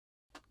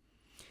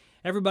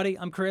Everybody,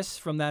 I'm Chris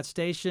from that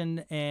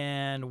station,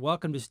 and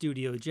welcome to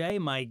Studio J.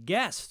 My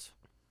guest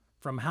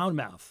from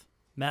Houndmouth,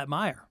 Matt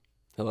Meyer.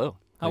 Hello.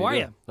 How are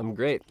you? I'm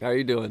great. How are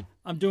you doing?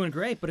 I'm doing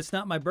great, but it's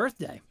not my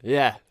birthday.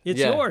 Yeah. It's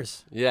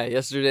yours. Yeah,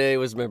 yesterday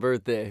was my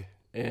birthday,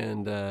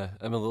 and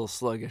I'm a little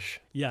sluggish.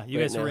 Yeah, you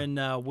right guys now. were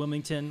in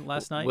Wilmington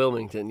last night?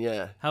 Wilmington,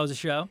 yeah. How was the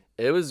show?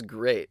 It was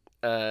great.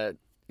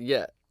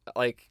 Yeah,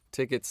 like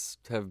tickets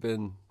have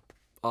been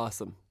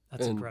awesome.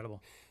 That's And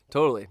incredible.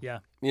 Totally. Yeah.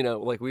 You know,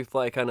 like we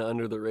fly kind of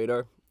under the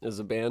radar as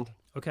a band.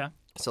 Okay.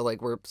 So like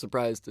we're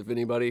surprised if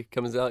anybody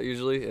comes out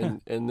usually,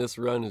 and this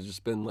run has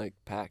just been like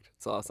packed.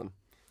 It's awesome.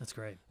 That's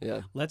great.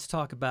 Yeah. Let's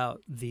talk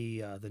about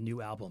the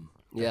new album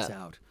that's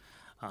out.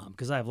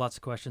 Because I have lots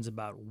of questions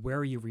about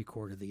where you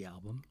recorded the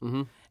album.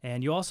 Mm-hmm.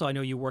 And you also, I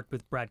know you worked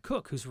with Brad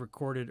Cook, who's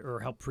recorded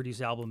or helped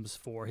produce albums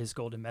for his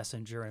Golden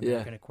Messenger and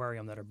American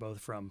Aquarium that are both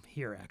from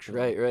here,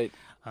 actually. Right.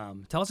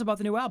 Tell us about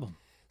the new album.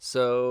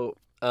 So,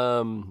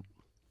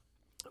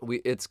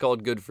 it's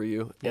called Good For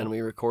You, and we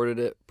recorded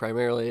it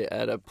primarily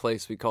at a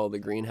place we call the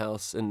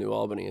Greenhouse in New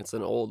Albany. It's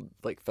an old,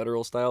 like,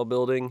 federal-style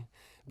building,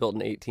 built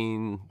in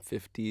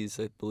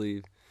 1850s, I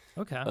believe.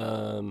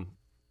 Okay.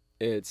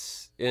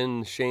 It's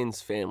in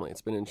Shane's family.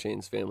 It's been in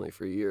Shane's family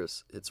for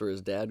years. It's where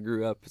his dad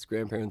grew up. His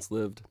grandparents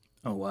lived.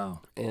 Oh,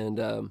 wow. And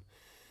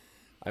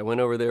I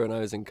went over there when I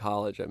was in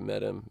college. I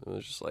met him. It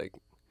was just like,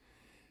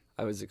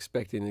 I was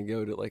expecting to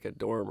go to like a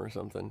dorm or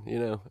something, you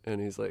know? And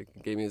he's like,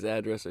 gave me his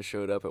address. I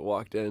showed up. I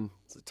walked in.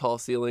 It's a tall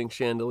ceiling,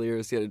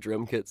 chandeliers. He had a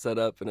drum kit set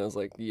up. And I was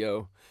like,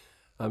 yo,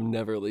 I'm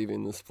never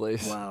leaving this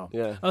place. Wow.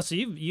 Yeah. Oh, so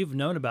you've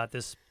known about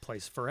this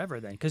place forever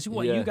then? Because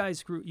you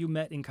guys you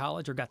met in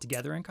college or got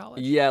together in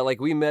college? Yeah,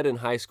 like we met in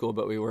high school,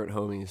 but we weren't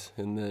homies.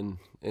 And then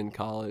in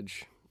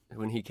college,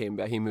 when he came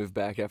back, he moved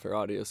back after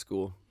audio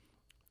school.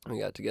 We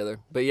got together.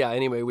 But yeah,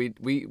 anyway,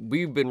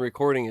 we've been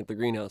recording at the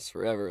Greenhouse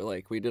forever.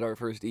 Like we did our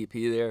first EP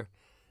there,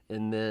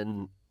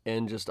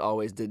 and just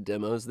always did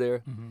demos there.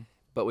 Mm-hmm.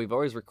 But we've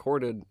always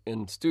recorded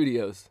in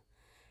studios.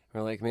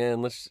 We're like,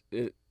 man,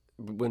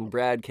 when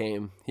Brad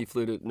came, he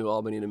flew to New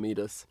Albany to meet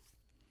us,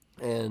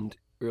 and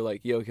we were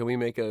like, yo, can we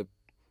make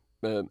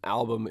an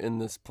album in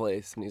this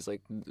place? And he's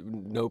like,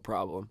 no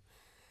problem.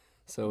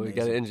 So Amazing. We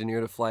got an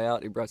engineer to fly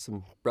out. He brought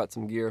some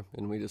gear,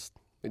 and we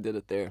did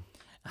it there.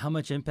 How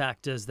much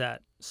impact does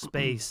that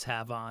space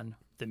have on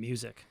the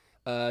music?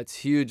 It's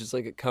huge. It's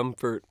like a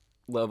comfort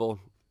level.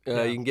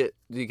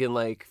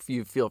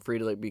 You feel free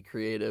to like be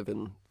creative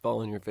and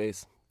fall on your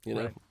face, you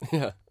know?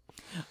 Right.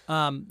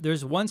 Yeah.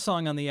 There's one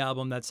song on the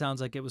album that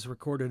sounds like it was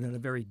recorded in a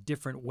very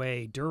different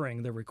way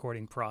during the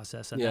recording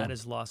process, and that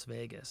is Las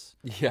Vegas.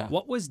 Yeah.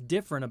 What was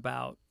different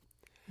about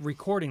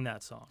recording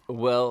that song?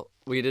 Well,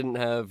 we didn't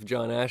have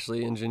John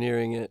Ashley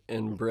engineering it,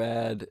 and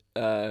Brad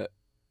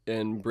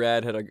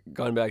had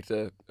gone back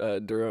to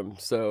Durham,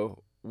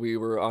 so we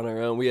were on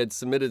our own. We had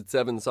submitted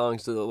 7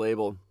 songs to the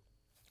label,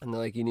 and they're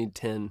like, you need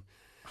 10.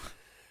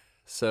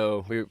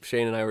 So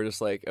Shane and I were just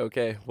like,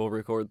 okay, we'll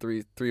record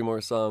three more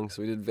songs.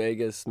 So we did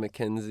Vegas,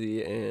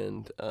 Mackenzie,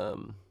 and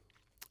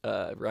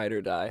Ride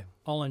or Die.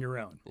 All on your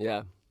own.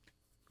 Yeah.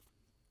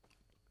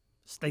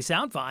 They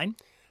sound fine.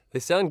 They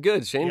sound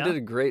good. Shane did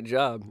a great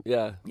job.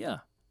 Yeah. Yeah.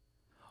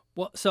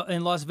 Well, so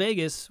in Las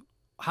Vegas,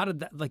 how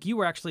did that, like you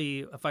were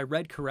actually, if I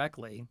read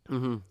correctly,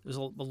 there's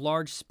a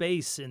large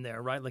space in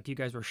there, right? Like you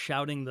guys were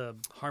shouting the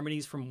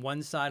harmonies from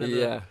one side of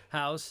the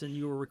house and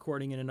you were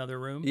recording in another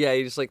room? Yeah,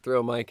 you just like throw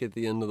a mic at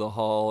the end of the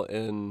hall,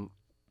 and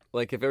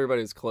like if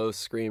everybody was close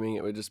screaming,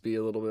 it would just be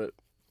a little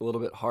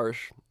bit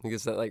harsh. It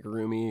gets that like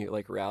roomy,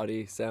 like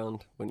rowdy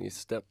sound when you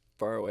step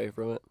far away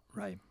from it.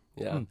 Right.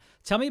 Yeah.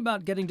 Tell me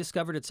about getting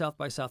discovered at South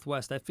by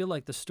Southwest. I feel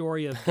like the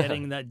story of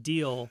getting that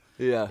deal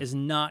is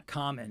not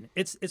common.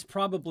 It's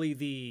probably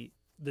the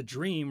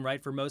dream,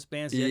 right, for most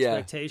bands. The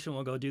expectation,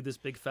 we'll go do this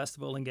big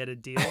festival and get a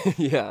deal.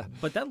 Yeah.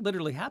 But that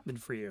literally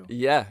happened for you.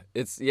 Yeah.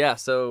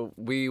 So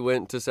we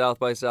went to South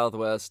by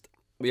Southwest.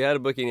 We had a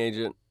booking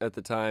agent at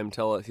the time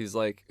tell us, he's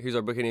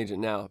our booking agent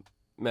now.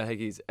 Matt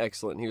Hickey's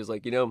excellent. He was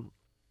like, you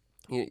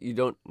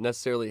don't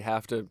necessarily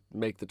have to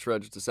make the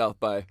trudge to South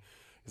by.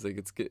 He's like,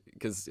 it's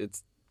because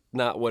it's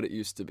not what it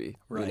used to be.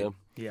 Right. You know?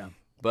 Yeah.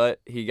 But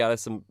he got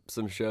us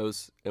some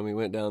shows, and we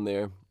went down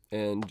there,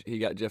 and he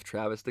got Jeff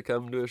Travis to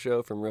come to a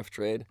show from Rough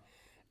Trade,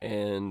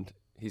 and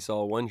he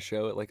saw one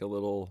show at like a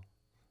little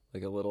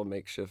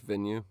makeshift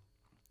venue,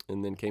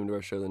 and then came to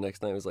our show the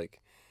next night. He was like,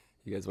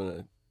 you guys want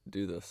to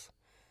do this?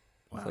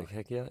 Wow. I was like,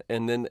 heck yeah.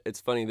 And then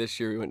it's funny, this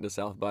year we went to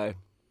South by,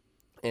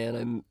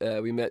 and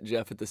we met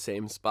Jeff at the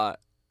same spot.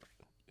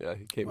 Yeah,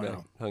 he came back,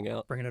 hung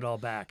out. Bringing it all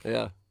back.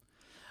 Yeah.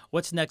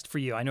 What's next for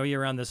you? I know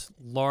you're on this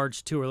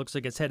large tour. It looks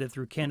like it's headed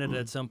through Canada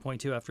at some point,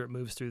 too, after it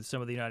moves through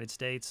some of the United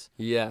States.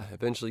 Yeah,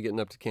 eventually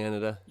getting up to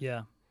Canada.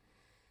 Yeah.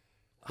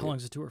 How long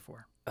is the tour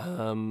for?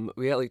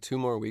 We got like 2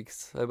 more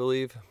weeks, I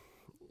believe.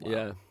 Wow.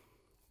 Yeah.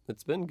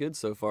 It's been good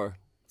so far.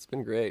 It's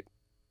been great.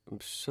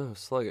 I'm so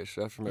sluggish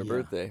after my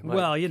birthday.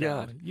 Well, you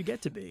know, God. you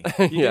get to be.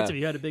 You get to be.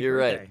 You had a big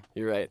birthday.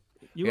 You're right.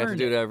 You got to earned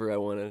do it. whatever I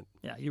wanted.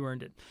 Yeah, you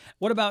earned it.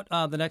 What about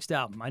the next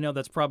album? I know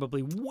that's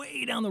probably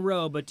way down the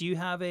road, but do you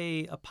have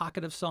a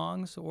pocket of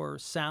songs or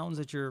sounds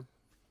that you're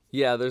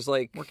there's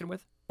like working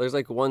with? There's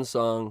like one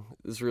song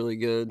that's really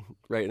good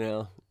right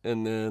now,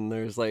 and then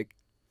there's like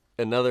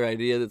another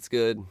idea that's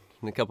good,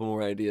 and a couple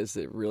more ideas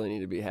that really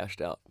need to be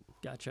hashed out.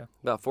 Gotcha.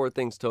 About 4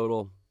 things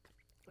total.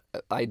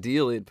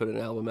 Ideally, I'd put an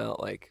album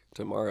out like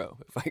tomorrow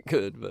if I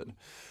could, but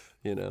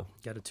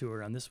Got a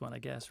tour on this one, I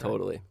guess. Right?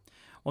 Totally.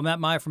 Well,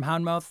 Matt Meyer from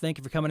Houndmouth, thank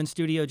you for coming in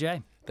studio,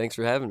 Jay. Thanks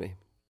for having me.